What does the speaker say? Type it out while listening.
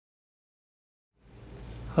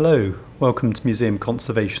Hello, welcome to Museum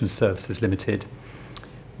Conservation Services Limited.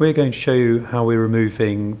 We're going to show you how we're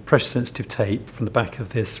removing pressure sensitive tape from the back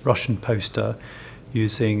of this Russian poster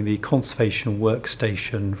using the conservation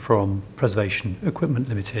workstation from Preservation Equipment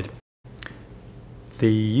Limited.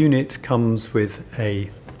 The unit comes with a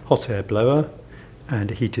hot air blower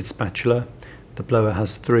and a heated spatula. The blower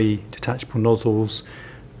has 3 detachable nozzles,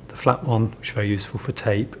 the flat one, which is very useful for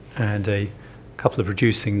tape, and a couple of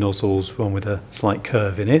reducing nozzles, one with a slight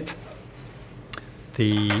curve in it.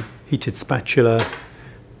 The heated spatula,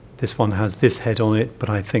 this one has this head on it, but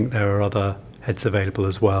I think there are other heads available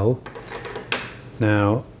as well.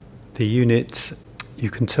 Now, the unit, you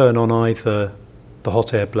can turn on either the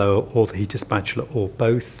hot air blower or the heated spatula or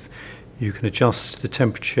both. You can adjust the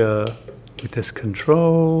temperature with this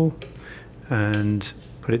control and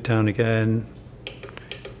put it down again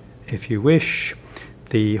if you wish.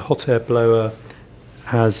 The hot air blower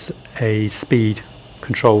has a speed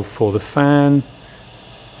control for the fan,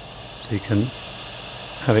 so you can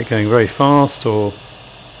have it going very fast or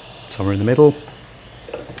somewhere in the middle.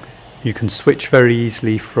 You can switch very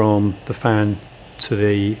easily from the fan to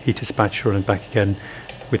the heated spatula and back again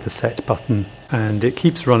with the set button, and it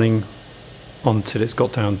keeps running until it's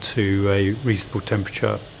got down to a reasonable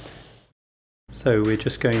temperature. So we're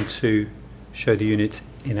just going to show the unit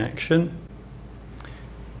in action.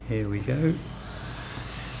 Here we go.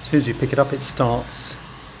 As soon as you pick it up, it starts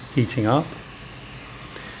heating up,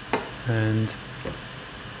 and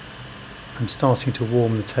I'm starting to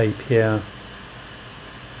warm the tape here.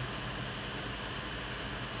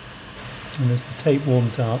 And as the tape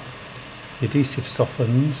warms up, the adhesive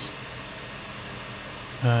softens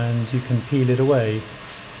and you can peel it away.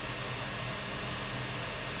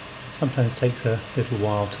 Sometimes it takes a little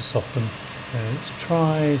while to soften. So let's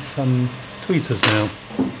try some tweezers now.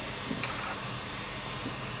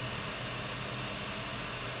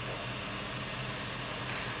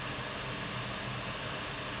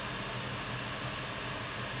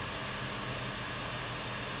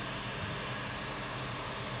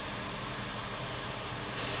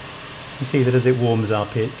 You see that as it warms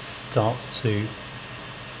up, it starts to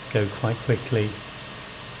go quite quickly.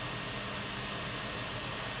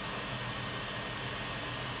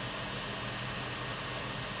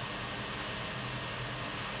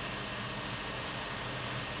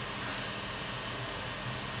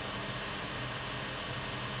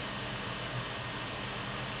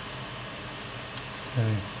 So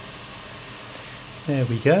there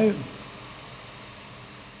we go.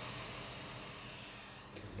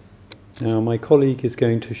 Now my colleague is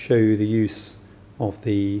going to show you the use of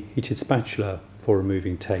the heated spatula for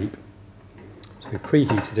removing tape. So we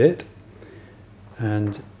preheated it,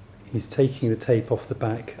 and he's taking the tape off the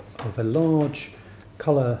back of a large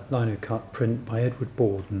colour lino cut print by Edward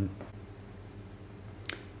Borden.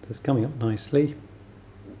 It's coming up nicely.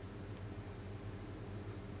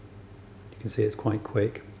 You can see it's quite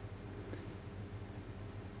quick.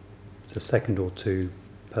 It's a second or two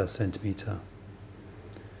per centimetre.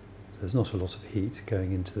 There's not a lot of heat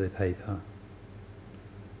going into the paper.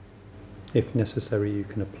 If necessary, you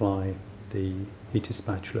can apply the heated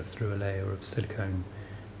spatula through a layer of silicone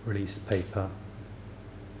release paper.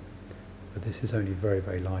 But this is only very,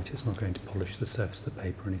 very light. It's not going to polish the surface of the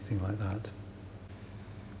paper or anything like that.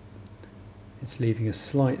 It's leaving a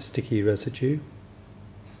slight sticky residue,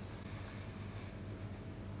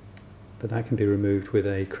 but that can be removed with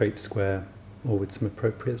a crepe square or with some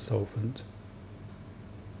appropriate solvent.